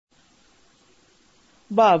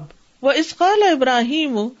باب وَإِذْ قَالَ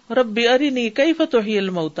إِبْرَاهِيمُ رَبِّ أَرِنِي كَيْفَ تُحْيِي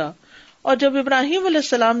الْمَوْتَى، اور جب ابراہیم علیہ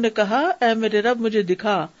السلام نے کہا اے میرے رب مجھے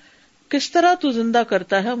دکھا کس طرح تو زندہ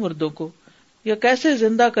کرتا ہے مردوں کو، یا کیسے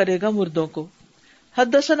زندہ کرے گا مردوں کو۔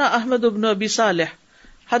 حدثنا احمد بن ابی صالح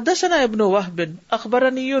حدثنا ابن وهب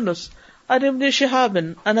اخبرنی یونس عن ابن شہاب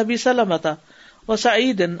عن ابی سلمۃ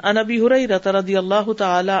وسعید عن ابی ہریرہ رضی اللہ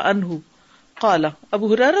تعالی عنہ قال،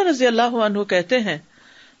 ابو ہریرہ رضی اللہ عنہ کہتے ہیں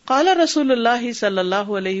قال رسول اللہ صلی اللہ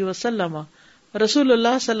علیہ وسلم، رسول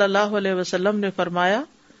اللہ صلی اللہ علیہ وسلم نے فرمایا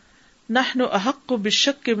نحن احق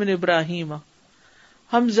بالشک من ابراہیم،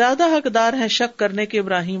 ہم زیادہ حقدار ہیں شک کرنے کے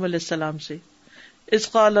ابراہیم علیہ السلام سے۔ اذ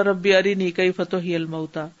قال رب ارنی کیف تحیی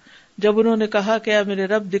الموتى، جب انہوں نے کہا کہ اے میرے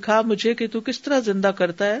رب دکھا مجھے کہ تو کس طرح زندہ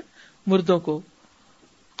کرتا ہے مردوں کو۔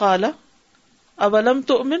 قال اولم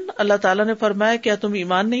تؤمن، اللہ تعالیٰ نے فرمایا کیا تم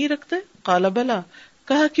ایمان نہیں رکھتے؟ قال بلا،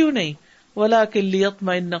 کہا کیوں نہیں؟ ولکن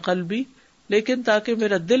لیطمئن قلبی، لیکن تاکہ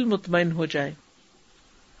میرا دل مطمئن ہو جائے۔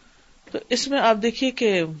 تو اس میں آپ دیکھیے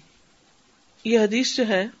کہ یہ حدیث جو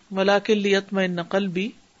ہے ولکن لیطمئن قلبی،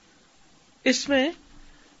 اس میں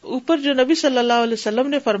اوپر جو نبی صلی اللہ علیہ وسلم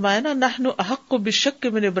نے فرمایا نا نحن احق بالشک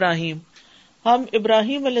من ابراہیم، ہم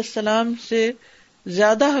ابراہیم علیہ السلام سے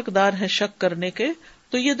زیادہ حقدار ہیں شک کرنے کے،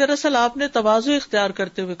 تو یہ دراصل آپ نے تواضع اختیار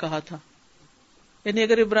کرتے ہوئے کہا تھا۔ یعنی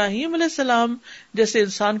اگر ابراہیم علیہ السلام جیسے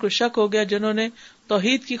انسان کو شک ہو گیا جنہوں نے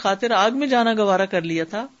توحید کی خاطر آگ میں جانا گوارا کر لیا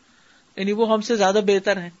تھا، یعنی وہ ہم سے زیادہ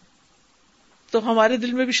بہتر ہیں، تو ہمارے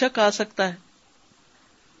دل میں بھی شک آ سکتا ہے۔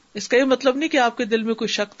 اس کا یہ مطلب نہیں کہ آپ کے دل میں کوئی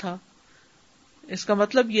شک تھا، اس کا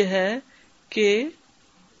مطلب یہ ہے کہ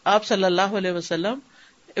آپ صلی اللہ علیہ وسلم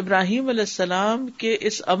ابراہیم علیہ السلام کے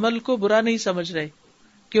اس عمل کو برا نہیں سمجھ رہے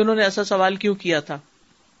کہ انہوں نے ایسا سوال کیوں کیا تھا،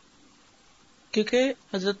 کیونکہ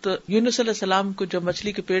حضرت یونس علیہ السلام کو جب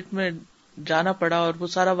مچھلی کے پیٹ میں جانا پڑا اور وہ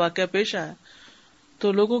سارا واقعہ پیش آیا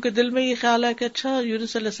تو لوگوں کے دل میں یہ خیال ہے کہ اچھا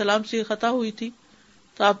یونس علیہ السلام سے یہ خطا ہوئی تھی،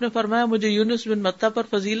 تو آپ نے فرمایا مجھے یونس بن متہ پر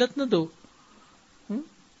فضیلت نہ دو۔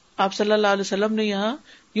 آپ صلی اللہ علیہ وسلم نے یہاں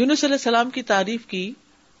یونس علیہ السلام کی تعریف کی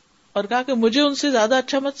اور کہا کہ مجھے ان سے زیادہ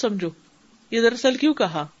اچھا مت سمجھو۔ یہ دراصل کیوں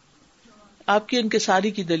کہا؟ آپ کی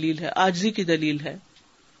انکساری کی دلیل ہے، عاجزی کی دلیل ہے۔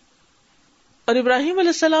 اور ابراہیم علیہ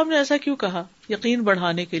السلام نے ایسا کیوں کہا؟ یقین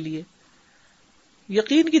بڑھانے کے لیے۔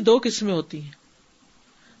 یقین کی دو قسمیں ہوتی ہیں،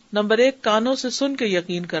 نمبر ایک کانوں سے سن کے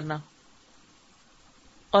یقین کرنا،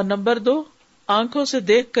 اور نمبر دو آنکھوں سے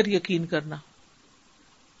دیکھ کر یقین کرنا۔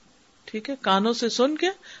 ٹھیک ہے، کانوں سے سن کے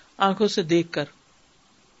آنکھوں سے دیکھ کر۔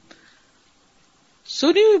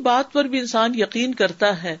 سنی ہوئی بات پر بھی انسان یقین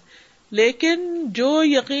کرتا ہے، لیکن جو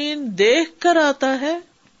یقین دیکھ کر آتا ہے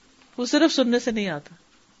وہ صرف سننے سے نہیں آتا،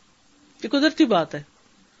 یہ قدرتی بات ہے۔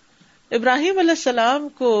 ابراہیم علیہ السلام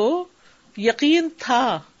کو یقین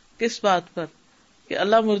تھا کس بات پر؟ کہ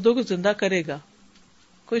اللہ مردوں کو زندہ کرے گا،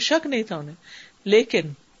 کوئی شک نہیں تھا انہیں،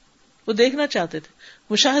 لیکن وہ دیکھنا چاہتے تھے،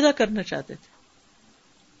 مشاہدہ کرنا چاہتے تھے۔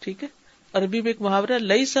 ٹھیک ہے، عربی میں ایک محاورہ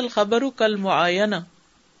لیس الخبر کالمعاینہ،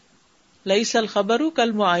 لیس الخبر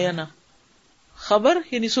کالمعاینہ، خبر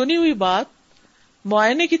یعنی سنی ہوئی بات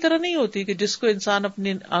معائنے کی طرح نہیں ہوتی کہ جس کو انسان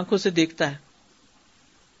اپنی آنکھوں سے دیکھتا ہے۔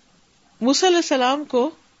 موسیٰ علیہ السلام کو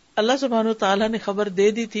اللہ سبحانہ وتعالیٰ نے خبر دے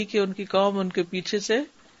دی تھی کہ ان کی قوم ان کے پیچھے سے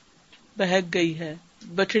بہک گئی ہے،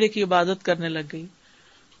 بچڑے کی عبادت کرنے لگ گئی،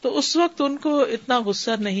 تو اس وقت ان کو اتنا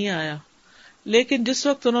غصہ نہیں آیا، لیکن جس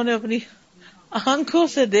وقت انہوں نے اپنی آنکھوں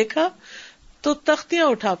سے دیکھا تو تختیاں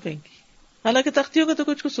اٹھا پھینکی، حالانکہ تختیوں کا تو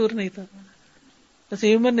کچھ قصور نہیں تھا۔ جیسے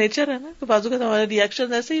ہیومن نیچر ہے نا کہ بعض اوقات ہمارے ری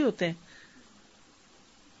ایکشن ایسے ہی ہوتے ہیں۔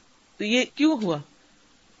 تو یہ کیوں ہوا؟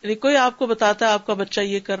 یعنی کوئی آپ کو بتاتا ہے آپ کا بچہ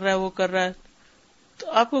یہ کر رہا ہے وہ کر رہا ہے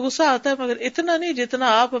تو آپ کو غصہ آتا ہے، مگر اتنا نہیں جتنا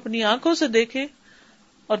آپ اپنی آنکھوں سے دیکھیں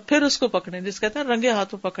اور پھر اس کو پکڑیں، جس کہتے ہیں رنگے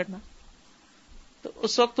ہاتھوں پکڑنا۔ تو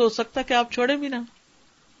اس وقت ہو سکتا ہے کہ آپ چھوڑیں بھی نہ۔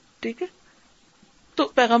 ٹھیک ہے، تو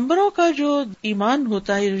پیغمبروں کا جو ایمان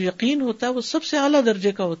ہوتا ہے، جو یقین ہوتا ہے، وہ سب سے اعلیٰ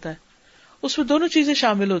درجے کا ہوتا ہے، اس میں دونوں چیزیں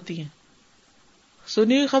شامل ہوتی ہیں،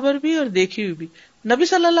 سنی ہوئی خبر بھی اور دیکھی ہوئی بھی۔ نبی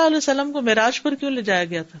صلی اللہ علیہ وسلم کو معراج پر کیوں لے جایا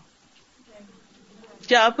گیا تھا؟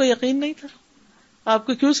 کیا آپ کو یقین نہیں تھا؟ آپ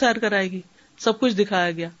کو کیوں سیر کرائے گی؟ سب کچھ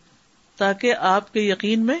دکھایا گیا تاکہ آپ کے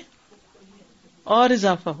یقین میں اور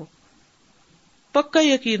اضافہ ہو، پکا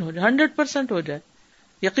یقین ہو جائے، 100% ہو جائے۔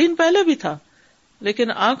 یقین پہلے بھی تھا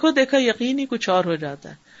لیکن آنکھوں دیکھا یقین ہی کچھ اور ہو جاتا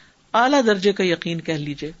ہے، اعلیٰ درجے کا یقین کہہ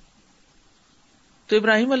لیجئے۔ تو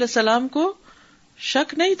ابراہیم علیہ السلام کو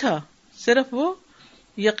شک نہیں تھا، صرف وہ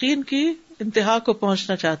یقین کی انتہا کو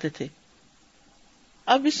پہنچنا چاہتے تھے۔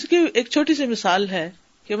 اب اس کی ایک چھوٹی سی مثال ہے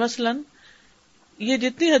کہ مثلاً یہ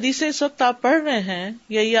جتنی حدیثیں اس وقت آپ پڑھ رہے ہیں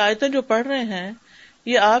یا یہ آیتیں جو پڑھ رہے ہیں،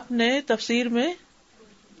 یہ آپ نے تفسیر میں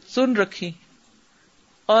سن رکھی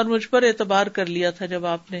اور مجھ پر اعتبار کر لیا تھا جب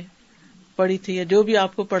آپ نے پڑھی تھی یا جو بھی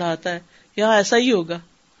آپ کو پڑھاتا ہے یہاں ایسا ہی ہوگا,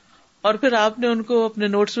 اور پھر آپ نے ان کو اپنے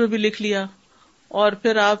نوٹس میں بھی لکھ لیا, اور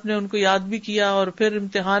پھر آپ نے ان کو یاد بھی کیا, اور پھر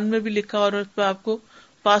امتحان میں بھی لکھا اور اس پہ آپ کو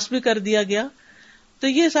پاس بھی کر دیا گیا. تو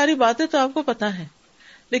یہ ساری باتیں تو آپ کو پتا ہیں,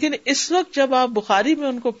 لیکن اس وقت جب آپ بخاری میں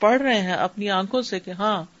ان کو پڑھ رہے ہیں اپنی آنکھوں سے کہ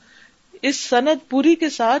ہاں اس سند پوری کے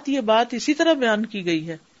ساتھ یہ بات اسی طرح بیان کی گئی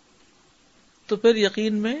ہے, تو پھر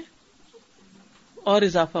یقین میں اور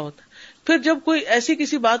اضافہ ہوتا ہے. پھر جب کوئی ایسی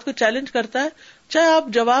کسی بات کو چیلنج کرتا ہے, چاہے آپ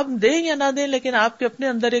جواب دیں یا نہ دیں, لیکن آپ کے اپنے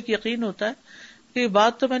اندر ایک یقین ہوتا ہے کہ یہ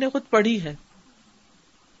بات تو میں نے خود پڑھی ہے.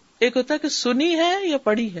 ایک ہوتا ہے کہ سنی ہے یا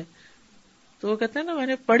پڑھی ہے, تو وہ کہتے ہیں نا میں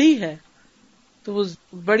نے پڑھی ہے, تو وہ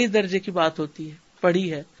بڑی درجے کی بات ہوتی ہے,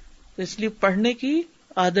 پڑھی ہے. تو اس لیے پڑھنے کی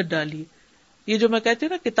عادت ڈالیے. یہ جو میں کہتی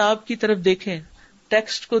ہوں نا کتاب کی طرف دیکھیں,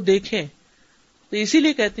 ٹیکسٹ کو دیکھیں, تو اسی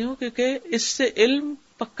لیے کہتی ہوں کہ اس سے علم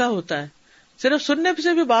پکا ہوتا ہے. صرف سننے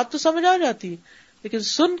سے بھی بات تو سمجھ آ جاتی ہے, لیکن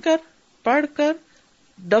سن کر پڑھ کر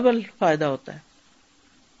ڈبل فائدہ ہوتا ہے.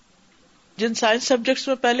 جن سائنس سبجیکٹس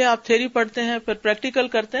میں پہلے آپ تھیوری پڑھتے ہیں پھر پریکٹیکل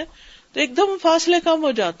کرتے ہیں تو ایک دم فاصلے کم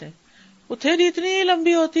ہو جاتے ہیں. وہ تھیوری اتنی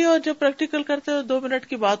لمبی ہوتی ہے اور جب پریکٹیکل کرتے ہیں 2 منٹ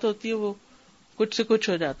کی بات ہوتی ہے, وہ کچھ سے کچھ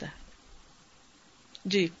ہو جاتا ہے.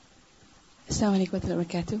 جی السلام علیکم ورحمۃ اللہ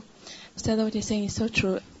وبرکاتہ. Ustad, what you're saying is so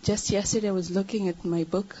true. Just yesterday I was looking at my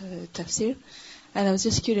book, Tafsir, and I was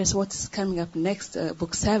just curious what's coming up next,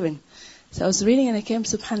 book 7. So I was reading and I came,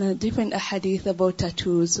 subhanAllah, different ahadith about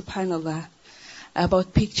tattoos, subhanAllah,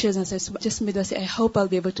 about pictures, and so just made me say, I hope I'll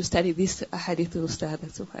be able to study this ahadith, Ustad,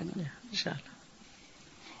 subhanAllah. انشاءاللہ.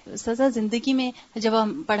 سزا زندگی میں جب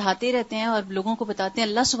ہم پڑھاتے رہتے ہیں اور لوگوں کو بتاتے ہیں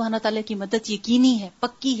اللہ سبحانہ تعالیٰ کی مدد یقینی ہے,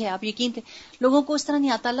 پکی ہے, آپ یقین کریں, لوگوں کو اس طرح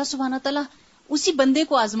نہیں آتا. اللہ سبحانہ تعالیٰ اسی بندے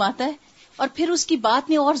کو آزماتا ہے اور پھر اس کی بات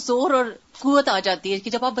میں اور زور اور قوت آ جاتی ہے کہ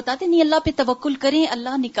جب آپ بتاتے نہیں اللہ پہ توکل کریں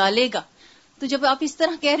اللہ نکالے گا. تو جب آپ اس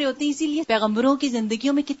طرح کہہ رہے ہوتے ہیں, اسی لیے پیغمبروں کی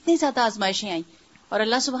زندگیوں میں کتنی زیادہ آزمائشیں آئیں اور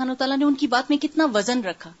اللہ سبحانہ تعالیٰ نے ان کی بات میں کتنا وزن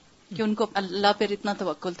رکھا کہ ان کو اللہ پر اتنا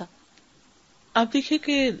توکل تھا. آپ دیکھیے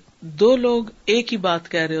کہ 2 لوگ ایک ہی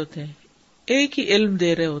بات کہہ رہے ہوتے ہیں, ایک ہی علم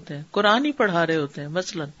دے رہے ہوتے ہیں, قرآن ہی پڑھا رہے ہوتے ہیں.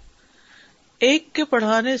 مثلاً ایک کے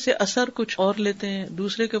پڑھانے سے اثر کچھ اور لیتے ہیں,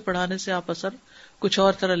 دوسرے کے پڑھانے سے آپ اثر کچھ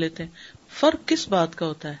اور طرح لیتے ہیں. فرق کس بات کا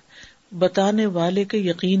ہوتا ہے؟ بتانے والے کے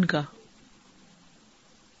یقین کا,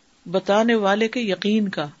 بتانے والے کے یقین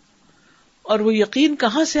کا. اور وہ یقین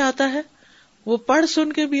کہاں سے آتا ہے؟ وہ پڑھ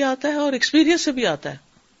سن کے بھی آتا ہے اور ایکسپیرینس سے بھی آتا ہے.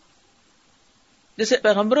 جیسے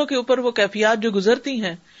پیغمبروں کے اوپر وہ کیفیات جو گزرتی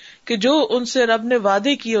ہیں کہ جو ان سے رب نے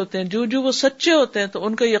وعدے کیے ہوتے ہیں, جو وہ سچے ہوتے ہیں, تو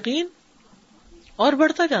ان کا یقین اور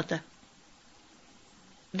بڑھتا جاتا ہے.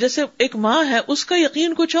 جیسے ایک ماں ہے, اس کا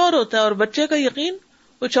یقین کچھ اور ہوتا ہے اور بچے کا یقین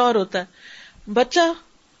کچھ اور ہوتا ہے. بچہ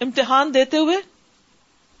امتحان دیتے ہوئے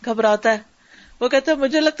گھبراتا ہے, وہ کہتا ہے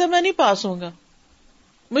مجھے لگتا ہے میں نہیں پاس ہوں گا,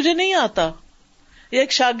 مجھے نہیں آتا. یہ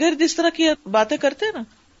ایک شاگرد اس طرح کی باتیں کرتے ہیں نا,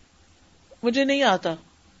 مجھے نہیں آتا.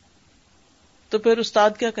 تو پھر استاد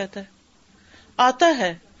کیا کہتا ہے؟ آتا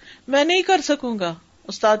ہے, میں نہیں کر سکوں گا.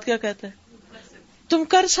 استاد کیا کہتا ہے؟ تم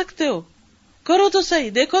کر سکتے ہو, کرو تو صحیح,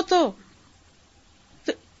 دیکھو تو.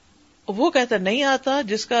 وہ کہتا ہے نہیں آتا,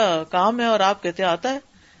 جس کا کام ہے, اور آپ کہتے آتا ہے.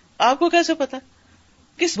 آپ کو کیسے پتا؟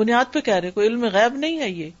 کس بنیاد پہ کہہ رہے؟ کوئی علم غیب نہیں ہے,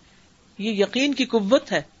 یہ یقین کی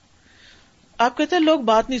قوت ہے. آپ کہتے ہیں لوگ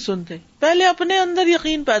بات نہیں سنتے, پہلے اپنے اندر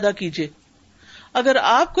یقین پیدا کیجئے. اگر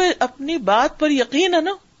آپ کو اپنی بات پر یقین ہے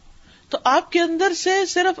نا, تو آپ کے اندر سے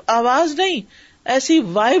صرف آواز نہیں, ایسی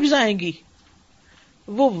وائبز آئیں گی,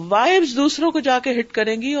 وہ وائبز دوسروں کو جا کے ہٹ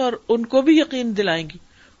کریں گی اور ان کو بھی یقین دلائیں گی,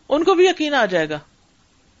 ان کو بھی یقین آ جائے گا.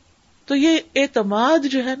 تو یہ اعتماد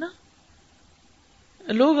جو ہے نا,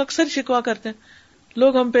 لوگ اکثر شکوا کرتے ہیں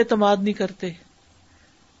لوگ ہم پہ اعتماد نہیں کرتے.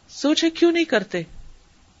 سوچے کیوں نہیں کرتے؟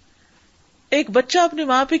 ایک بچہ اپنی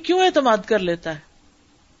ماں پہ کیوں اعتماد کر لیتا ہے؟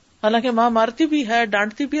 حالانکہ ماں مارتی بھی ہے,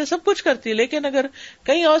 ڈانٹتی بھی ہے, سب کچھ کرتی ہے, لیکن اگر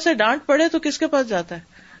کہیں اور سے ڈانٹ پڑے تو کس کے پاس جاتا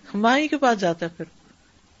ہے؟ ماں ہی کے پاس جاتا ہے پھر,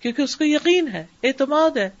 کیونکہ اس کو یقین ہے,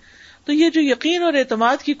 اعتماد ہے. تو یہ جو یقین اور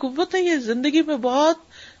اعتماد کی قوت ہے, یہ زندگی میں بہت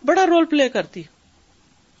بڑا رول پلے کرتی.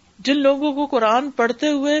 جن لوگوں کو قرآن پڑھتے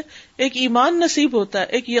ہوئے ایک ایمان نصیب ہوتا ہے,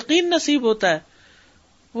 ایک یقین نصیب ہوتا ہے,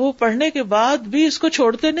 وہ پڑھنے کے بعد بھی اس کو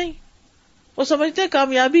چھوڑتے نہیں. وہ سمجھتے ہیں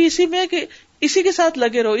کامیابی اسی میں کہ اسی کے ساتھ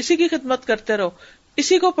لگے رہو, اسی کی خدمت کرتے رہو,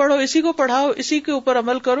 اسی کو پڑھو, اسی کو پڑھاؤ, اسی کے اوپر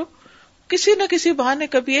عمل کرو. کسی نہ کسی بہانے,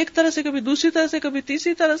 کبھی ایک طرح سے, کبھی دوسری طرح سے, کبھی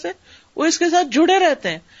تیسری طرح سے وہ اس کے ساتھ جڑے رہتے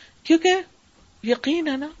ہیں, کیونکہ یقین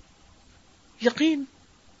ہے نا, یقین,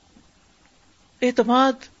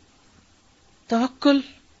 اعتماد, توکل.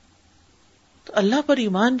 تو اللہ پر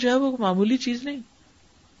ایمان جو ہے وہ معمولی چیز نہیں.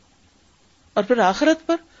 اور پھر آخرت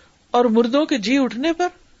پر اور مردوں کے جی اٹھنے پر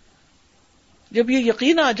جب یہ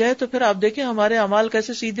یقین آ جائے تو پھر آپ دیکھیں ہمارے اعمال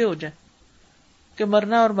کیسے سیدھے ہو جائیں. کہ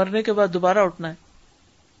مرنا اور مرنے کے بعد دوبارہ اٹھنا ہے.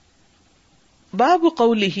 باب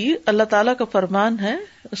قوله، اللہ تعالیٰ کا فرمان ہے،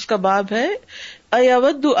 اس کا باب ہے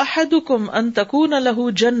ایود احدکم ان تکون له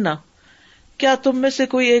جنہ، کیا تم میں سے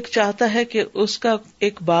کوئی ایک چاہتا ہے کہ اس کا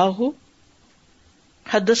ایک باغ ہو.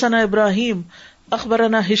 حدثنا ابراہیم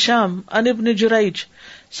اخبرنا ہشام عن ابن جریج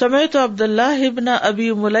سمعت عبد اللہ ابن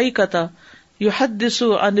ابی ملیکۃ یحدث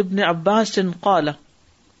عن ابن عباس قال،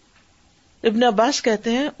 ابن عباس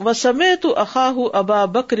کہتے ہیں وسمعت اخاہ ابا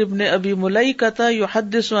بکر ابن ابی ملیکۃ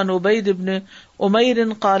یحدث عن عبید ابن عمیر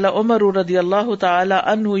قال عمر رضی اللہ تعالی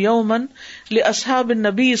عنہ یوما لاصحاب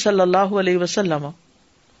النبی صلی اللہ علیہ وسلم،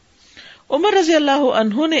 عمر رضی اللہ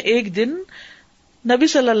عنہ نے ایک دن نبی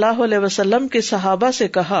صلی اللہ علیہ وسلم کے صحابہ سے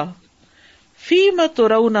کہا فیما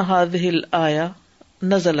ترون هذه الآیہ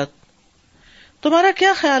نزلت، تمہارا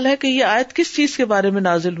کیا خیال ہے کہ یہ آیت کس چیز کے بارے میں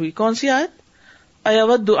نازل ہوئی؟ کون سی آیت؟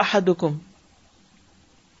 ایود احدکم.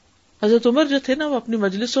 حضرت عمر جو تھے نا، وہ اپنی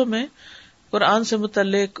مجلسوں میں قرآن سے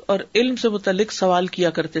متعلق اور علم سے متعلق سوال کیا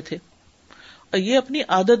کرتے تھے. اور یہ اپنی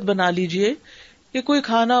عادت بنا لیجئے کہ کوئی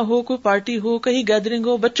کھانا ہو، کوئی پارٹی ہو، کہیں گیدرنگ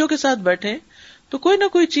ہو، بچوں کے ساتھ بیٹھیں تو کوئی نہ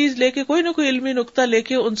کوئی چیز لے کے، کوئی نہ کوئی علمی نقطہ لے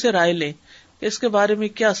کے ان سے رائے لیں کہ اس کے بارے میں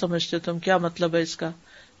کیا سمجھتے تم، کیا مطلب ہے اس کا،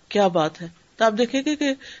 کیا بات ہے. تو آپ دیکھیں گے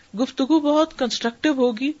کہ گفتگو بہت کنسٹرکٹیو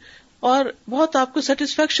ہوگی اور بہت آپ کو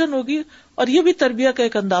سیٹسفیکشن ہوگی. اور یہ بھی تربیت کا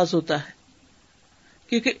ایک انداز ہوتا ہے،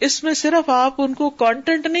 کیونکہ اس میں صرف آپ ان کو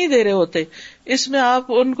کانٹینٹ نہیں دے رہے ہوتے، اس میں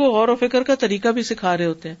آپ ان کو غور و فکر کا طریقہ بھی سکھا رہے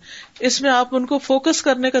ہوتے ہیں، اس میں آپ ان کو فوکس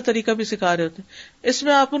کرنے کا طریقہ بھی سکھا رہے ہوتے ہیں، اس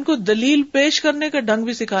میں آپ ان کو دلیل پیش کرنے کا ڈھنگ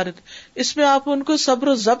بھی سکھا رہے ہوتے ہیں، اس میں آپ ان کو صبر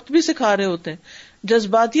و ضبط بھی سکھا رہے ہوتے ہیں،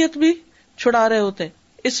 جذباتیت بھی چھڑا رہے ہوتے ہیں.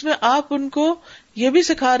 اس میں آپ ان کو یہ بھی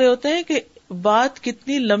سکھا رہے ہوتے ہیں کہ بات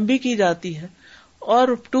کتنی لمبی کی جاتی ہے اور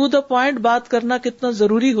ٹو دا پوائنٹ بات کرنا کتنا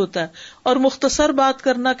ضروری ہوتا ہے اور مختصر بات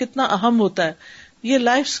کرنا کتنا اہم ہوتا ہے. یہ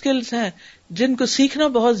لائف سکلز ہیں جن کو سیکھنا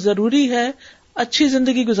بہت ضروری ہے اچھی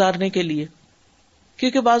زندگی گزارنے کے لیے،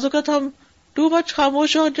 کیونکہ بعض اوقات ہم ٹو مچ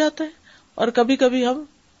خاموش ہو جاتے ہیں اور کبھی کبھی ہم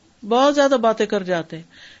بہت زیادہ باتیں کر جاتے ہیں.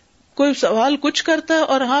 کوئی سوال کچھ کرتا ہے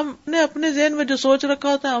اور ہم نے اپنے ذہن میں جو سوچ رکھا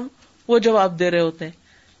ہوتا ہے ہم وہ جواب دے رہے ہوتے ہیں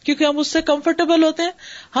کیونکہ ہم اس سے کمفرٹیبل ہوتے ہیں،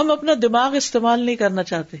 ہم اپنا دماغ استعمال نہیں کرنا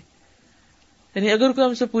چاہتے. یعنی اگر کوئی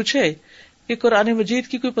ہم سے پوچھے کہ قرآن مجید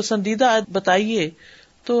کی کوئی پسندیدہ آیت بتائیے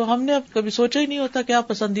تو ہم نے اب کبھی سوچا ہی نہیں ہوتا کیا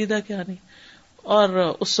پسندیدہ کیا نہیں، اور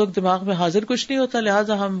اس وقت دماغ میں حاضر کچھ نہیں ہوتا،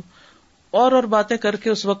 لہٰذا ہم اور باتیں کر کے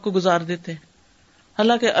اس وقت کو گزار دیتے ہیں.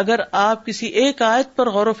 حالانکہ اگر آپ کسی ایک آیت پر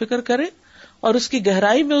غور و فکر کریں اور اس کی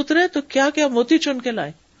گہرائی میں اترے تو کیا کیا موتی چن کے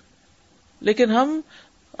لائیں. لیکن ہم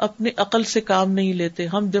اپنی عقل سے کام نہیں لیتے،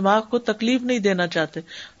 ہم دماغ کو تکلیف نہیں دینا چاہتے،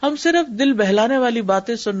 ہم صرف دل بہلانے والی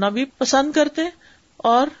باتیں سننا بھی پسند کرتے ہیں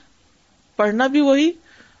اور پڑھنا بھی وہی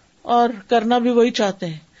اور کرنا بھی وہی چاہتے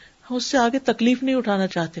ہیں. ہم اس سے آگے تکلیف نہیں اٹھانا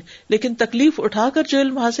چاہتے، لیکن تکلیف اٹھا کر جو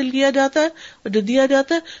علم حاصل کیا جاتا ہے اور جو دیا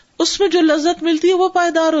جاتا ہے اس میں جو لذت ملتی ہے وہ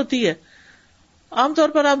پائیدار ہوتی ہے. عام طور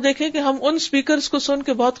پر آپ دیکھیں کہ ہم ان سپیکرز کو سن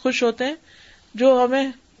کے بہت خوش ہوتے ہیں جو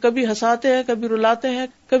ہمیں کبھی ہنساتے ہیں، کبھی رلاتے ہیں،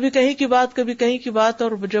 کبھی کہیں کی بات کبھی کہیں کی بات،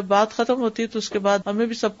 اور جب بات ختم ہوتی ہے تو اس کے بعد ہمیں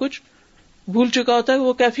بھی سب کچھ بھول چکا ہوتا ہے،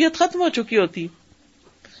 وہ کیفیت ختم ہو چکی ہوتی.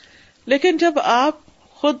 لیکن جب آپ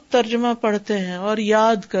خود ترجمہ پڑھتے ہیں اور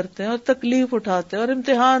یاد کرتے ہیں اور تکلیف اٹھاتے ہیں اور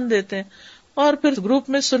امتحان دیتے ہیں اور پھر گروپ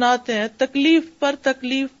میں سناتے ہیں، تکلیف پر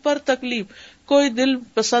تکلیف پر تکلیف، کوئی دل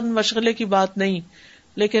پسند مشغلے کی بات نہیں،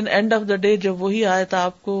 لیکن اینڈ آف دا ڈے جب وہی آیت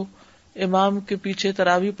آپ کو امام کے پیچھے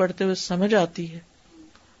تراویح پڑھتے ہوئے سمجھ آتی ہے،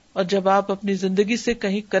 اور جب آپ اپنی زندگی سے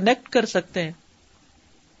کہیں کنیکٹ کر سکتے ہیں،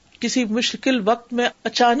 کسی مشکل وقت میں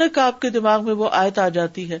اچانک آپ کے دماغ میں وہ آیت آ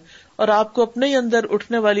جاتی ہے اور آپ کو اپنے ہی اندر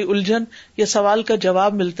اٹھنے والی الجھن یا سوال کا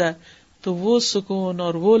جواب ملتا ہے، تو وہ سکون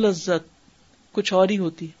اور وہ لذت کچھ اور ہی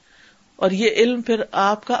ہوتی ہے. اور یہ علم پھر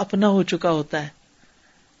آپ کا اپنا ہو چکا ہوتا ہے،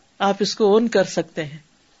 آپ اس کو اون کر سکتے ہیں.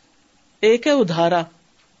 ایک ہے ادھارا،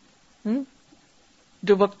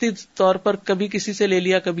 جو وقتی طور پر کبھی کسی سے لے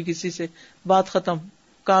لیا، کبھی کسی سے، بات ختم،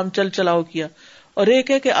 کام چل چلاؤ کیا. اور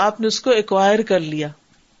ایک ہے کہ آپ نے اس کو ایکوائر کر لیا.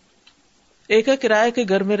 ایک ہے کرائے کے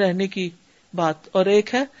گھر میں رہنے کی بات اور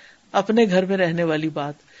ایک ہے اپنے گھر میں رہنے والی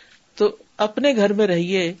بات. تو اپنے گھر میں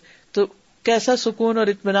رہیے تو کیسا سکون اور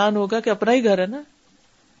اطمینان ہوگا کہ اپنا ہی گھر ہے نا.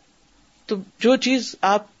 تو جو چیز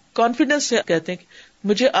آپ کانفیڈنس سے کہتے ہیں کہ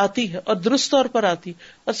مجھے آتی ہے اور درست طور پر آتی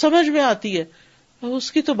اور سمجھ میں آتی ہے،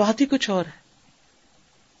 اس کی تو بات ہی کچھ اور ہے.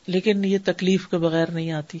 لیکن یہ تکلیف کے بغیر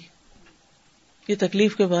نہیں آتی، یہ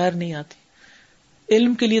تکلیف کے بغیر نہیں آتی.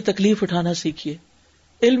 علم کے لیے تکلیف اٹھانا سیکھیے.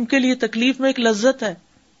 علم کے لیے تکلیف میں ایک لذت ہے،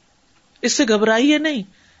 اس سے گھبرائیے نہیں،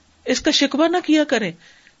 اس کا شکوہ نہ کیا کریں.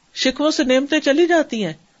 شکووں سے نعمتیں چلی جاتی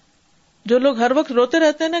ہیں. جو لوگ ہر وقت روتے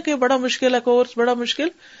رہتے ہیں نا کہ بڑا مشکل ہے کورس، بڑا مشکل،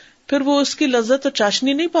 پھر وہ اس کی لذت اور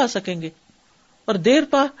چاشنی نہیں پا سکیں گے. اور دیر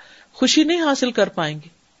پا خوشی نہیں حاصل کر پائیں گے.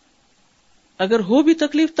 اگر ہو بھی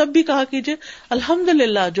تکلیف تب بھی کہا کیجئے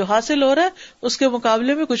الحمدللہ جو حاصل ہو رہا ہے اس کے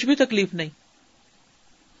مقابلے میں کچھ بھی تکلیف نہیں.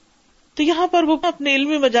 تو یہاں پر وہ اپنے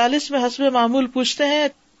علمی مجالس میں حسب معمول پوچھتے ہیں.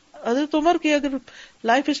 حضرت عمر کی اگر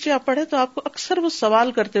لائف ہسٹری آپ پڑھیں تو آپ کو اکثر وہ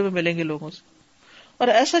سوال کرتے ہوئے ملیں گے لوگوں سے, اور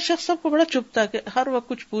ایسا شخص سب کو بڑا چبھتا ہے کہ ہر وقت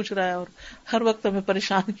کچھ پوچھ رہا ہے اور ہر وقت ہمیں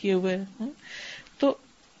پریشان کیے ہوئے ہیں. تو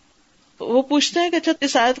وہ پوچھتے ہیں کہ اچھا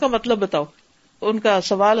اس آیت کا مطلب بتاؤ. ان کا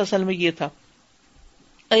سوال اصل میں یہ تھا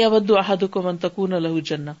اَيَوَدُّ أَحَدُكُمْ أَن تَكُونَ لَهُ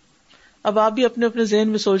جَنَّةٌ. اب آپ بھی اپنے اپنے ذہن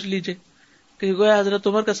میں سوچ لیجئے کہ گویا حضرت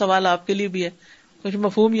عمر کا سوال آپ کے لیے بھی ہے, کچھ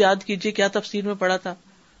مفہوم یاد کیجئے کیا تفسیر میں پڑھا تھا.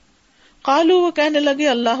 قالوا, وہ کہنے لگے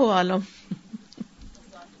اللہ عالم,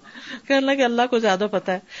 کہنے لگے اللہ کو زیادہ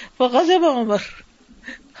پتا ہے. فغضب عمر,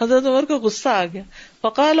 حضرت عمر کو غصہ آ گیا.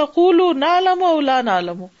 فقال قولوا نعلم او لا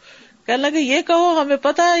نعلم, کہنے لگے یہ کہو ہمیں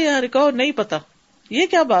پتا ہے یا کہو نہیں پتا. یہ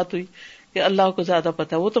کیا بات ہوئی کہ اللہ کو زیادہ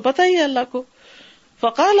پتا ہے, وہ تو پتا ہی ہے اللہ کو.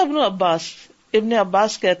 فقال ابن عباس, ابن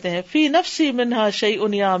عباس کہتے ہیں فی نفسی منہا شیء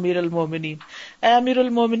یا امیر المومنین, اے امیر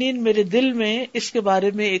المومنین میرے دل میں اس کے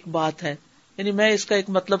بارے میں ایک بات ہے, یعنی میں اس کا ایک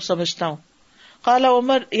مطلب سمجھتا ہوں. قال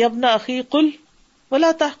عمر یا ابن اخی قل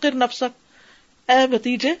ولا تحقر نفسک, اے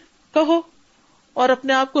بھتیجے کہو اور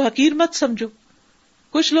اپنے آپ کو حقیر مت سمجھو.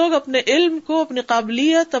 کچھ لوگ اپنے علم کو, اپنی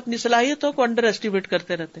قابلیت, اپنی صلاحیتوں کو انڈر ایسٹیمیٹ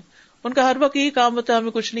کرتے رہتے ہیں. ان کا ہر وقت یہی کام ہوتا ہے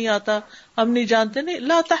ہمیں کچھ نہیں آتا, ہم نہیں جانتے. نہیں,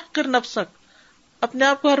 لا تحقر نفسک, اپنے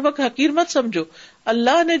آپ کو ہر وقت حقیر مت سمجھو.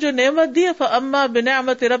 اللہ نے جو نعمت دی ہے فاما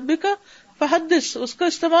بنعمت ربک فحدث, اس کو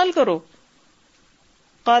استعمال کرو.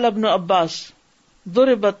 قال ابن عباس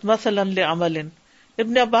ضربت مثلا لعمل,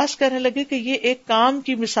 ابن عباس کہنے لگے کہ یہ ایک کام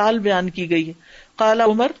کی مثال بیان کی گئی ہے. قال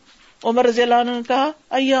عمر, عمر رضی اللہ عنہ نے کہا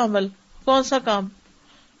ای عمل, کون سا کام.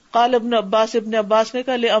 قال ابن عباس, ابن عباس نے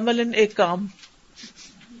کہا لعمل, ایک کام,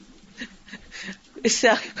 اس سے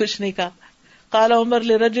آگے کچھ نہیں کہا. قال عمر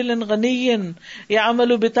لرجل غنی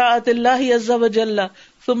يعمل بطاعة الله عز وجل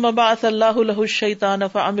ثم بعث الله له الشيطان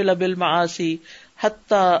فعمل بالمعاصي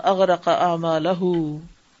حتى اغرق اعماله.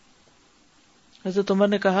 حضرت عمر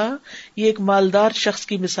نے کہا یہ ایک مالدار شخص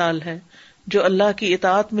کی مثال ہے جو اللہ کی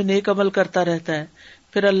اطاعت میں نیک عمل کرتا رہتا ہے,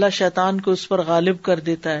 پھر اللہ شیطان کو اس پر غالب کر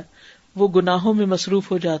دیتا ہے, وہ گناہوں میں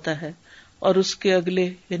مصروف ہو جاتا ہے اور اس کے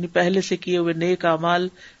اگلے یعنی پہلے سے کیے ہوئے نیک اعمال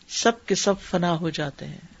سب کے سب فنا ہو جاتے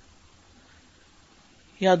ہیں.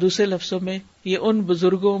 یا دوسرے لفظوں میں یہ ان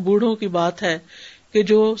بزرگوں بوڑھوں کی بات ہے کہ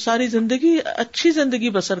جو ساری زندگی اچھی زندگی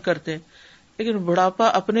بسر کرتے ہیں لیکن بڑھاپا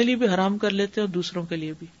اپنے لیے بھی حرام کر لیتے ہیں اور دوسروں کے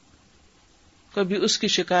لیے بھی. کبھی اس کی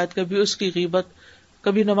شکایت, کبھی اس کی غیبت,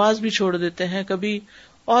 کبھی نماز بھی چھوڑ دیتے ہیں, کبھی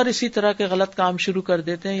اور اسی طرح کے غلط کام شروع کر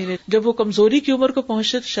دیتے ہیں. جب وہ کمزوری کی عمر کو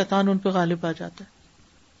پہنچتے تو شیطان ان پہ غالب آ جاتا ہے.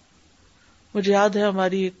 مجھے یاد ہے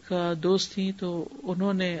ہماری ایک دوست تھی تو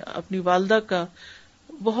انہوں نے اپنی والدہ کا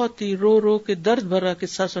بہت ہی رو رو کے درد بھرا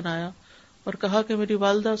قصہ سنایا اور کہا کہ میری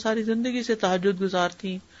والدہ ساری زندگی سے تہجد گزار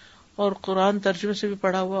تھیں اور قرآن ترجمے سے بھی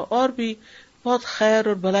پڑھا ہوا اور بھی بہت خیر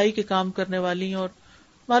اور بھلائی کے کام کرنے والی, اور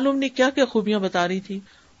معلوم نہیں کیا کیا خوبیاں بتا رہی تھی.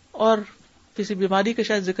 اور کسی بیماری کا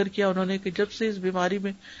شاید ذکر کیا انہوں نے کہ جب سے اس بیماری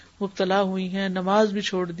میں مبتلا ہوئی ہیں نماز بھی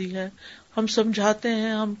چھوڑ دی ہے. ہم سمجھاتے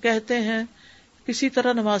ہیں, ہم کہتے ہیں, کسی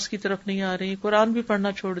طرح نماز کی طرف نہیں آ رہی, قرآن بھی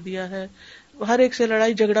پڑھنا چھوڑ دیا ہے, ہر ایک سے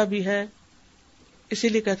لڑائی جھگڑا بھی ہے. اسی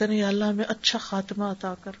لیے کہتے ہیں یا اللہ ہمیں اچھا خاتمہ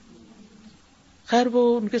عطا کر. خیر وہ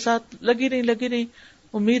ان کے ساتھ لگی نہیں,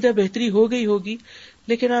 امید ہے بہتری ہو گئی ہوگی,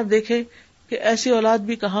 لیکن آپ دیکھیں کہ ایسی اولاد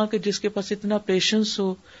بھی کہاں کہ جس کے پاس اتنا پیشنس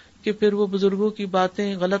ہو کہ پھر وہ بزرگوں کی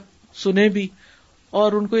باتیں غلط سنے بھی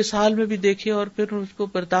اور ان کو اس حال میں بھی دیکھے اور پھر اس کو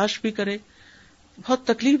برداشت بھی کرے. بہت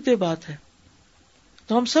تکلیف دہ بات ہے.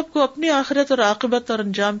 تو ہم سب کو اپنی آخرت اور عاقبت اور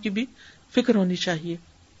انجام کی بھی فکر ہونی چاہیے.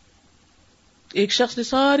 ایک شخص نے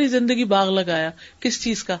ساری زندگی باغ لگایا, کس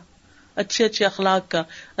چیز کا؟ اچھے اچھے اخلاق کا,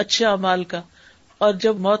 اچھے اعمال کا, اور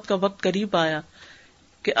جب موت کا وقت قریب آیا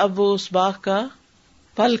کہ اب وہ اس باغ کا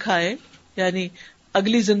پھل کھائے, یعنی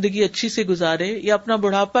اگلی زندگی اچھی سے گزارے یا اپنا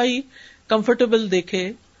بڑھاپا ہی کمفرٹیبل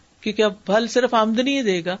دیکھے, کیونکہ اب پھل صرف آمدنی ہی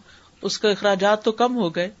دے گا, اس کا اخراجات تو کم ہو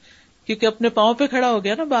گئے کیونکہ اپنے پاؤں پہ کھڑا ہو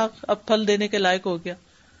گیا نا باغ, اب پھل دینے کے لائق ہو گیا.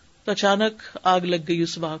 تو اچانک آگ لگ گئی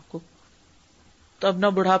اس باغ کو, تو اب نہ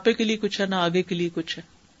بڑھاپے کے لیے کچھ ہے نہ آگے کے لیے کچھ ہے.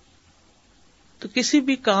 تو کسی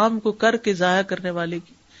بھی کام کو کر کے ضائع کرنے والے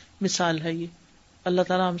کی مثال ہے یہ. اللہ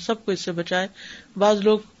تعالیٰ ہم سب کو اس سے بچائے. بعض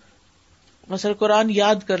لوگ مثلا قرآن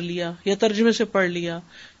یاد کر لیا یا ترجمے سے پڑھ لیا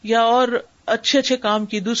یا اور اچھے اچھے کام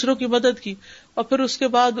کی, دوسروں کی مدد کی, اور پھر اس کے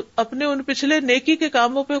بعد اپنے ان پچھلے نیکی کے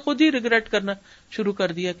کاموں پہ خود ہی ریگریٹ کرنا شروع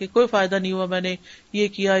کر دیا کہ کوئی فائدہ نہیں ہوا, میں نے یہ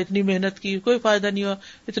کیا, اتنی محنت کی, کوئی فائدہ نہیں ہوا,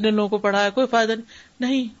 اتنے لوگوں کو پڑھایا, کوئی فائدہ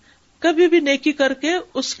نہیں. کبھی بھی نیکی کر کے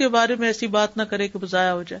اس کے بارے میں ایسی بات نہ کرے کہ وہ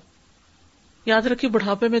ضائع ہو جائے. یاد رکھیے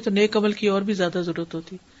بڑھاپے میں تو نیک عمل کی اور بھی زیادہ ضرورت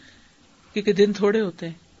ہوتی، کیونکہ دن تھوڑے ہوتے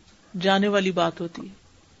ہیں، جانے والی بات ہوتی ہے.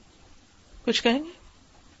 کچھ کہیں گے؟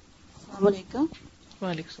 السلام علیکم.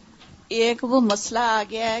 وعلیکم السلام. ایک وہ مسئلہ آ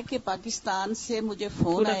گیا ہے کہ پاکستان سے مجھے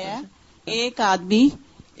فون آیا، ایک آدمی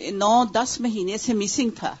 9-10 مہینے سے مسنگ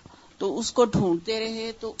تھا، تو اس کو ڈھونڈتے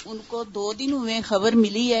رہے، تو ان کو 2 دن ہوئے خبر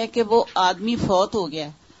ملی ہے کہ وہ آدمی فوت ہو گیا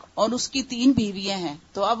اور اس کی 3 بیویاں ہیں.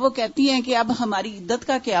 تو اب وہ کہتی ہیں کہ اب ہماری عدت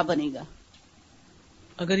کا کیا بنے گا؟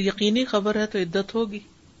 اگر یقینی خبر ہے تو عدت ہوگی.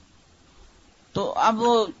 تو اب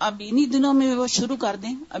وہ انہی دنوں میں وہ شروع کر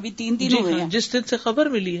دیں، ابھی 3 دن ہوئے ہیں. جس دن سے خبر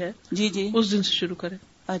ملی ہے جی اس دن سے شروع کریں.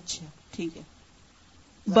 اچھا ٹھیک ہے.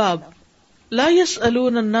 باب لا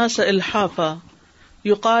يسألون الناس الحافا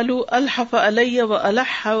يقال الحف علی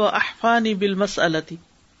والح واحفانی بالمسألة.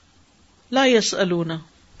 لا يسألون،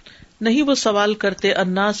 نہیں وہ سوال کرتے،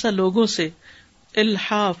 الناس لوگوں سے،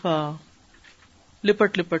 الحافا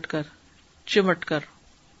لپٹ لپٹ کر، چمٹ کر.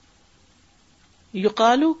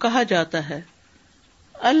 یقالو کہا جاتا ہے،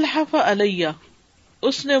 الحف علی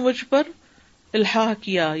اس نے مجھ پر الحاح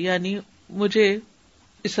کیا یعنی مجھے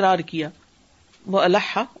اصرار کیا، وہ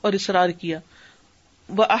الح اور اصرار کیا،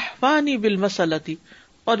 وہ احفانی بالمسلتی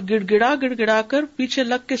اور گڑ گڑا کر پیچھے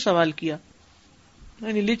لگ کے سوال کیا،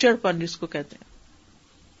 یعنی لیچڑ پن جس کو کہتے ہیں.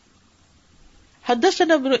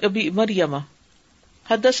 حدثنا ابن ابی مریم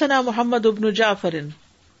حدثنا محمد بن جعفر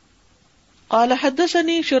قال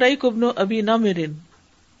حدثني شريك بن ابي نمر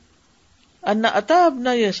ان عطاء بن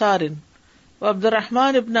يسار وعبد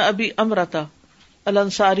الرحمن بن ابي امرة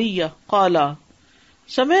الانصاري قال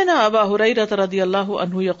سمعنا ابا هريرة رضي الله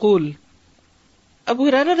عنه يقول، ابو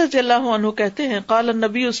ہریرہ رضی اللہ عنہ کہتے ہیں، قال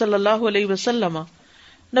النبی صلی اللہ علیہ وسلم،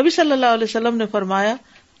 نبی صلی اللہ علیہ وسلم نے فرمایا،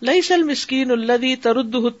 لیس المسکین الذی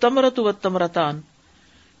تردہ التمرۃ والتمرتان،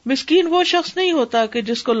 مسکین وہ شخص نہیں ہوتا کہ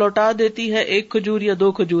جس کو لوٹا دیتی ہے 1 کھجور یا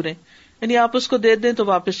 2 کھجوریں، یعنی آپ اس کو دے دیں تو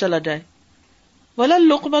واپس چلا جائے. ولا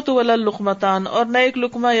اللقمۃ ولا اللقمتان، اور نہ 1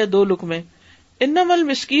 لقمہ یا 2 لقمے. انما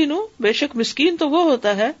المسکین، بے شک مسکین تو وہ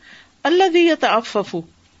ہوتا ہے، الذی یتعفف،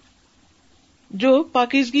 جو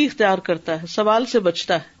پاکیزگی اختیار کرتا ہے، سوال سے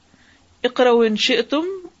بچتا ہے. اقرؤوا ان شئتم،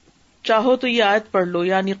 چاہو تو یہ آیت پڑھ لو،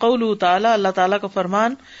 یعنی قولہ تعالی، اللہ تعالیٰ کا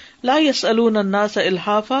فرمان، لا یسألون الناس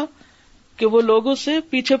الحافا، کہ وہ لوگوں سے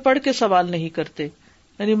پیچھے پڑ کے سوال نہیں کرتے،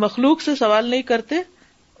 یعنی مخلوق سے سوال نہیں کرتے،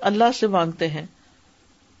 اللہ سے مانگتے ہیں.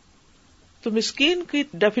 تو مسکین کی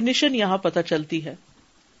ڈیفینیشن یہاں پتہ چلتی ہے.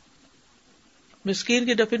 مسکین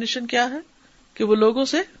کی ڈیفینیشن کیا ہے؟ کہ وہ لوگوں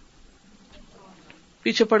سے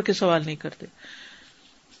پیچھے پڑ کے سوال نہیں کرتے.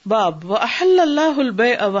 باب وَأَحَلَّ اللَّهُ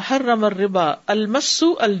الْبَيْعَ وَحَرَّمَ الرِّبَا الْمَسُّ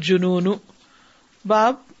الْجُنُونُ،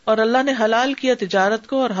 باب اور اللہ نے حلال کیا تجارت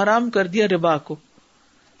کو اور حرام کر دیا ربا کو.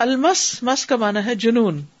 المس، مس کا معنی ہے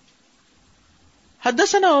جنون.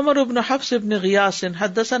 حدثنا عمر بن حفص بن غیاث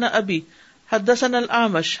حدثنا ابی حدثنا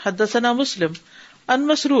الاعمش حدثنا مسلم عن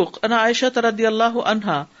مسروق عن عائشہ رضی اللہ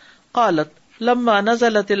عنہا قالت لما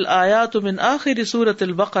نزلت الآیات من آخر سورۃ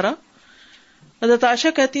البقرہ، حضرت عائشہ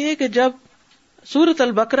کہتی ہے کہ جب سورۃ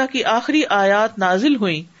البقرہ کی آخری آیات نازل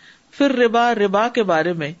ہوئیں، پھر ربا کے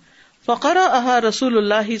بارے میں، فقرأها رسول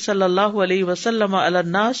اللہ صلی اللہ علیہ وسلم علی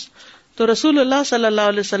الناس، تو رسول اللہ صلی اللہ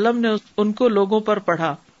علیہ وسلم نے ان کو لوگوں پر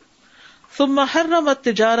پڑھا. ثم حرم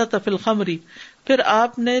التجارت فی الخمر، پھر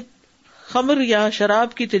آپ نے خمر یا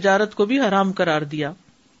شراب کی تجارت کو بھی حرام قرار دیا.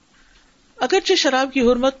 اگرچہ شراب کی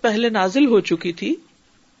حرمت پہلے نازل ہو چکی تھی،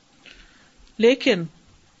 لیکن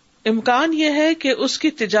امکان یہ ہے کہ اس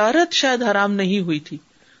کی تجارت شاید حرام نہیں ہوئی تھی،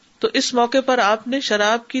 تو اس موقع پر آپ نے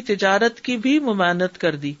شراب کی تجارت کی بھی ممانعت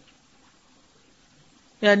کر دی.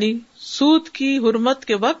 یعنی سود کی حرمت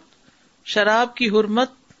کے وقت شراب کی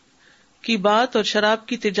حرمت کی بات اور شراب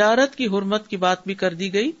کی تجارت کی حرمت کی بات بھی کر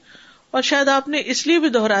دی گئی. اور شاید آپ نے اس لیے بھی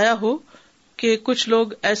دہرایا ہو کہ کچھ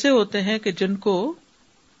لوگ ایسے ہوتے ہیں کہ جن کو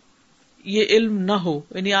یہ علم نہ ہو،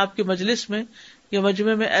 یعنی آپ کے مجلس میں یا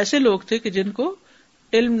مجمع میں ایسے لوگ تھے کہ جن کو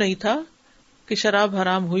علم نہیں تھا کہ شراب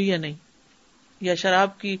حرام ہوئی یا نہیں، یا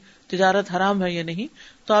شراب کی تجارت حرام ہے یا نہیں،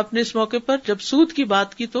 تو آپ نے اس موقع پر جب سود کی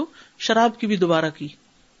بات کی تو شراب کی بھی دوبارہ کی.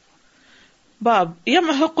 باب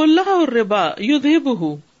یمحق اللہ الربا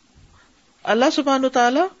یذہبہ، اللہ سبحانہ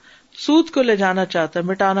وتعالی سود کو لے جانا چاہتا ہے،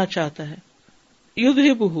 مٹانا چاہتا ہے.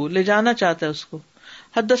 یذہبہ، لے جانا چاہتا ہے اس کو.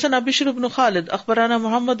 حدثنا بشر بن خالد اخبرنا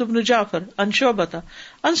محمد بن جعفر عن شعبۃ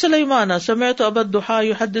عن سلیمان سمعت ابا الضحى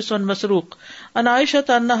يحدث عن مسروق عن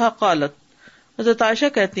عائشة انها قالت، حضرت عائشہ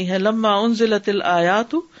کہتی ہیں، لما انزلت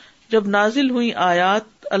الآیات، جب نازل ہوئی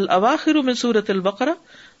آیات، الاواخر من سورۃ البقرہ،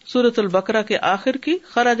 سورۃ البقرہ کے آخر کی،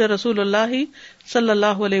 خرج رسول اللہ صلی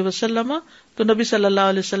اللہ علیہ وسلم، تو نبی صلی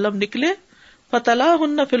اللہ علیہ وسلم نکلے،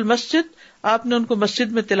 فتلاہن فی المسجد، آپ نے ان کو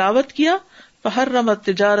مسجد میں تلاوت کیا، فحرم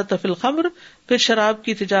التجارۃ فی الخمر، پھر شراب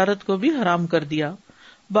کی تجارت کو بھی حرام کر دیا.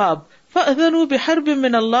 باب فأذنوا بحرب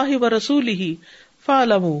من اللہ ورسولہ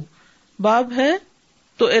فاعلموا، باب ہے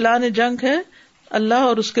تو اعلان جنگ ہے اللہ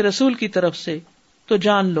اور اس کے رسول کی طرف سے تو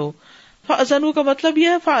جان لو. فأذنوا کا مطلب یہ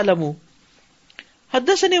ہے فاعلموا.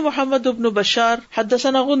 حدثني محمد بن بشار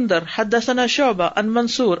حدثنا غندر حدثنا شعبہ عن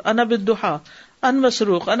منصور عن ابی الضحى عن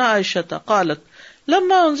مسروق عن عائشہ قالت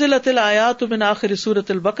لما انزلت الآیات من آخر سورۃ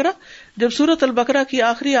البقرہ، جب سورۃ البقرہ کی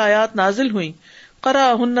آخری آیات نازل ہوئیں،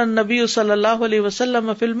 قرأہن النبی صلی اللہ علیہ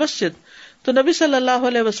وسلم فی المسجد، تو نبی صلی اللہ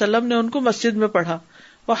علیہ وسلم نے ان کو مسجد میں پڑھا.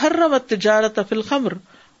 وحرم التجارۃ فی الخمر،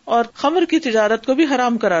 اور خمر کی تجارت کو بھی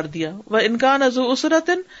حرام قرار دیا. وإن کان ذو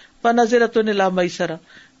عسرۃ فنظرۃ الی میسرہ،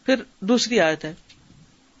 پھر دوسری آیت ہے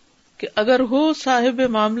کہ اگر ہو صاحب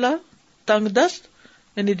معاملہ تنگ دست،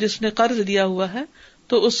 یعنی جس نے قرض لیا ہوا ہے،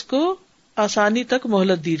 تو اس کو آسانی تک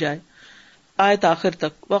مہلت دی جائے، آیت آخر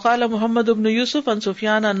تک. وقال محمد بن یوسف عن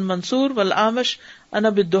سفیان عن منصور والآمش عن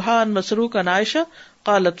ابی الضحى عن مسروق عن عائشہ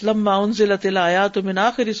قالت لما انزلت الآیات من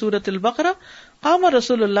آخر سورۃ البقرہ قام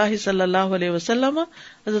رسول اللہ صلی اللہ علیہ وسلم.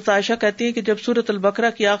 حضرت عائشہ کہتی ہے کہ جب سورۃ البقرہ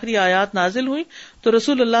کی آخری آیات نازل ہوئی تو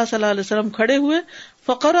رسول اللہ صلی اللہ علیہ وسلم کھڑے ہوئے.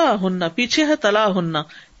 فقرأہن، پیچھے ہے طلاہن،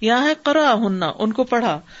 یہاں ہے قرأہن، ان کو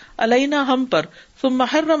پڑھا. علینا، ہم پر. ثم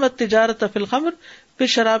حرم التجارۃ فی الخمر، پھر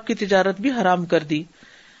شراب کی تجارت بھی حرام کر دی.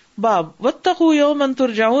 باب واتقوا یوما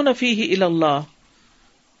ترجعون فیہ الی اللہ،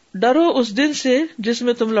 ڈرو اس دن سے جس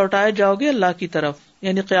میں تم لوٹائے جاؤ گے اللہ کی طرف،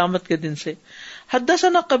 یعنی قیامت کے دن سے.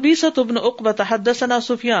 حدثنا قبیصة بن عقبة حدثنا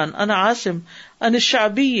سفیان عن عاصم عن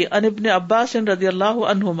الشعبی عن ابن عباس رضی اللہ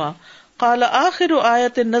عنہما قال آخر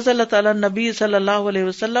آیت نزلت علی النبی صلی اللہ علیہ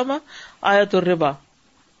وسلم آیت الربا.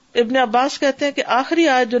 ابن عباس کہتے ہیں کہ آخری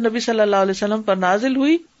آیت جو نبی صلی اللہ علیہ وسلم پر نازل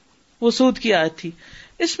ہوئی وہ سود کی آیت تھی.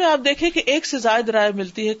 اس میں آپ دیکھیں کہ ایک سے زائد رائے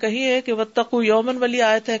ملتی ہے، کہیں ہے کہ واتقوا یومن والی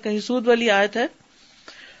آیت ہے، کہیں سود والی آیت ہے.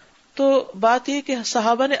 تو بات یہ کہ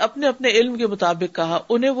صحابہ نے اپنے اپنے علم کے مطابق کہا،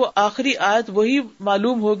 انہیں وہ آخری آیت وہی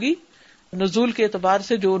معلوم ہوگی نزول کے اعتبار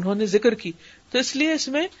سے جو انہوں نے ذکر کی، تو اس لیے اس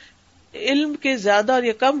میں علم کے زیادہ اور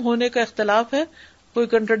یا کم ہونے کا اختلاف ہے، کوئی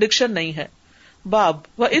کنٹرڈکشن نہیں ہے. باب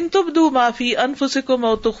وَإِن تُبْدُوا مَا فِي أَنفُسِكُمْ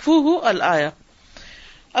أَوْ تُخْفُوهُ الآیہ،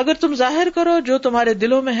 اگر تم ظاہر کرو جو تمہارے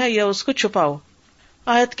دلوں میں ہے یا اس کو چھپاؤ،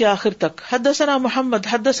 آیت کے آخر تک. حدثنا محمد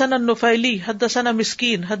حدثنا النفیلی حدثنا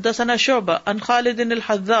مسکین حدثنا شعبہ عن خالد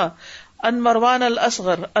الحذاء عن مروان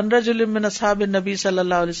الاصغر عن رجل من اصحاب النبی صلی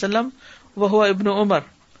اللہ علیہ وسلم وهو ابن عمر.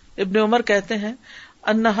 ابن عمر کہتے ہیں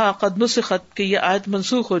انہا قد نسخت، کہ یہ آیت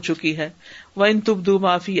منسوخ ہو چکی ہے. وَإِن تُبْدُوا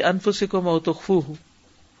مَا فِي أَنفُسِكُمْ أَوْ تُخْفُوهُ.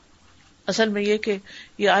 اصل میں یہ کہ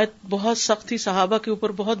یہ آیت بہت سخت تھی، صحابہ کے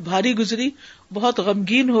اوپر بہت بھاری گزری، بہت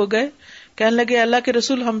غمگین ہو گئے، کہنے لگے اللہ کے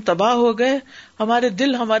رسول ہم تباہ ہو گئے، ہمارے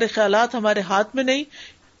دل ہمارے خیالات ہمارے ہاتھ میں نہیں،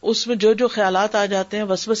 اس میں جو جو خیالات آ جاتے ہیں،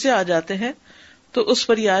 وسوسے آ جاتے ہیں، تو اس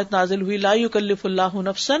پر یہ آیت نازل ہوئی لا یکلف اللہ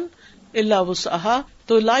نفسا الا وسعها.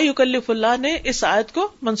 تو لا یکلف اللہ نے اس آیت کو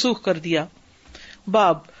منسوخ کر دیا.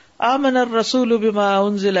 باب آمن الرسول بما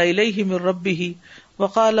انزل الیہ من ربہ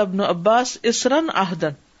وقال ابن عباس اسرا عہدا.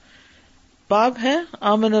 باب ہے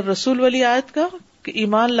آمن الرسول والی آیت کا کہ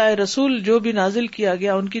ایمان لائے رسول جو بھی نازل کیا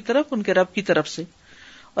گیا ان کی طرف، ان کے رب کی طرف سے.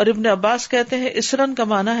 اور ابن عباس کہتے ہیں اسرن کا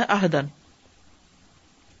معنی ہے عہدن.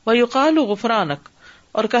 ویقال غفرانک،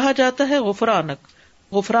 اور کہا جاتا ہے غفرانک.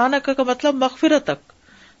 غفرانک کا مطلب مغفرتک،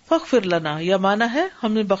 فاغفر لنا، یا معنی ہے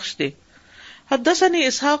ہمیں بخش دے. حدثنی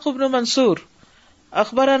اسحاق بن منصور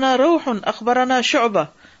اخبرنا روح اخبرنا شعبہ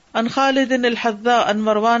عن خالد الحذاء عن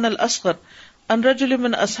مروان الاصغر عن رجل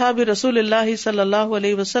من اصحاب رسول اللہ صلی اللہ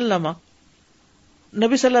علیہ وسلم.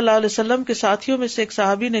 نبی صلی اللہ علیہ وسلم کے ساتھیوں میں سے ایک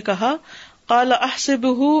صحابی نے کہا قال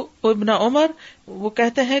احسبہ ابن عمر، وہ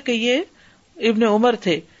کہتے ہیں کہ یہ ابن عمر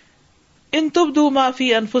تھے. ان تبدوا ما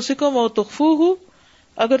فی انفسکم او تخفوہ،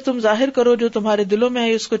 اگر تم ظاہر کرو جو تمہارے دلوں میں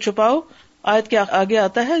ہے اس کو چھپاؤ. آیت کے آگے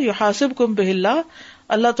آتا ہے یحاسبکم بہ اللہ،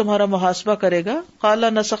 اللہ تمہارا محاسبہ کرے گا.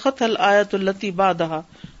 قال نسخت الآیۃ التی بعدہا،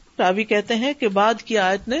 راوی کہتے ہیں کہ بعد کی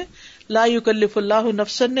آیت نے لا یکلف اللہ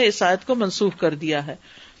نفسا نے اس آیت کو منسوخ کر دیا ہے.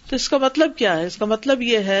 تو اس کا مطلب کیا ہے؟ اس کا مطلب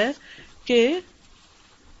یہ ہے کہ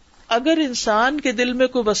اگر انسان کے دل میں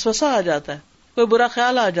کوئی وسوسہ آ جاتا ہے، کوئی برا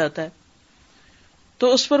خیال آ جاتا ہے،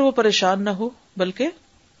 تو اس پر وہ پریشان نہ ہو، بلکہ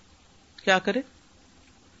کیا کرے؟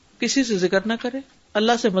 کسی سے ذکر نہ کرے،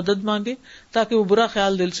 اللہ سے مدد مانگے تاکہ وہ برا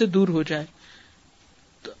خیال دل سے دور ہو جائے.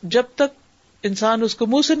 تو جب تک انسان اس کو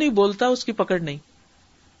منہ سے نہیں بولتا اس کی پکڑ نہیں،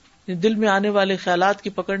 دل میں آنے والے خیالات کی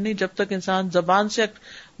پکڑ نہیں جب تک انسان زبان سے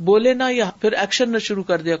بولے نہ یا پھر ایکشن نہ شروع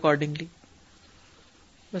کر دے اکارڈنگلی.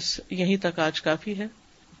 بس یہیں تک آج کافی ہے.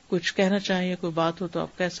 کچھ کہنا چاہیے، کوئی بات ہو تو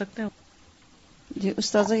آپ کہہ سکتے ہیں. جی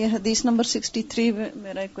استاذہ، یہ حدیث نمبر 63 میں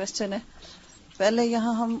میرا ایک کوشچن ہے. پہلے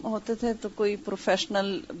یہاں ہم ہوتے تھے تو کوئی پروفیشنل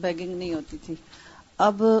بیگنگ نہیں ہوتی تھی.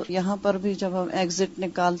 اب یہاں پر بھی جب ہم ایگزٹ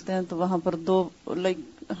نکالتے ہیں تو وہاں پر دو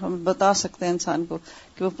ہم بتا سکتے ہیں انسان کو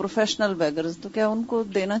کہ وہ پروفیشنل بیگرز، تو کیا ان کو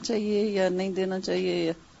دینا چاہیے یا نہیں دینا چاہیے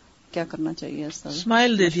یا کیا کرنا چاہیے؟ اس طرح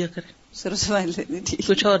اسمائل دے دیا کریں، صرف اسمائل دینی تھی،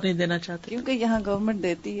 کچھ اور نہیں دینا چاہتے کیونکہ یہاں گورنمنٹ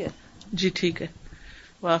دیتی ہے. جی ٹھیک ہے.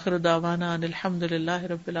 وآخر دعوانا ان الحمد للہ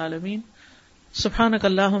رب العالمین. سبحانک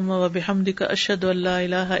اللہم وبحمدک اشہد ان لا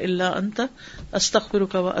الہ الا انت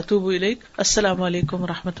استغفرک واتوب الیک. السلام علیکم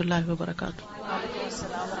ورحمۃ اللہ وبرکاتہ.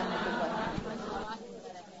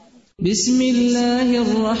 بسم اللہ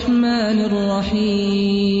الرحمن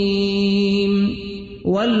الرحیم.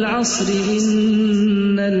 والعصر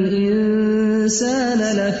ان الانسان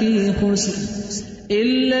لفی خسر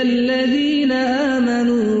الا الذین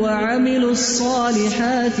آمنوا وعملوا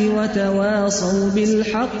الصالحات وتواصوا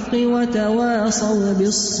بالحق وتواصوا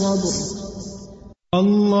بالصبر.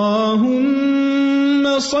 اللهم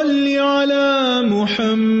صل على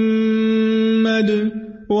محمد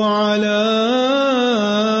وعلى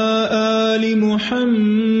آل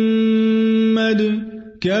محمد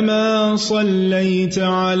كما صليت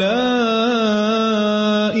على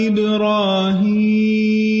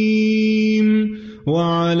إبراهيم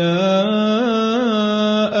وعلى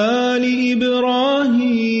آل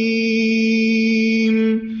إبراهيم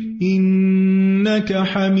إنك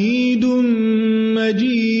حميد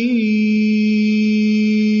مجيد.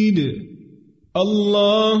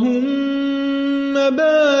 اللهم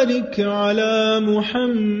بارك على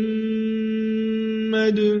محمد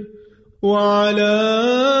وعلى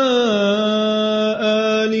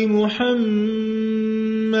آل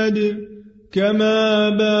محمد كما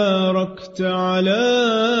باركت على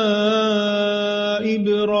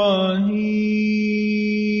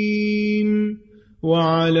إبراهيم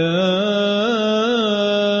وعلى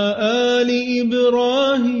آل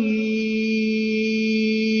إبراهيم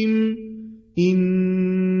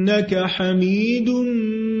إنك حميد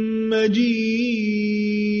مجيد.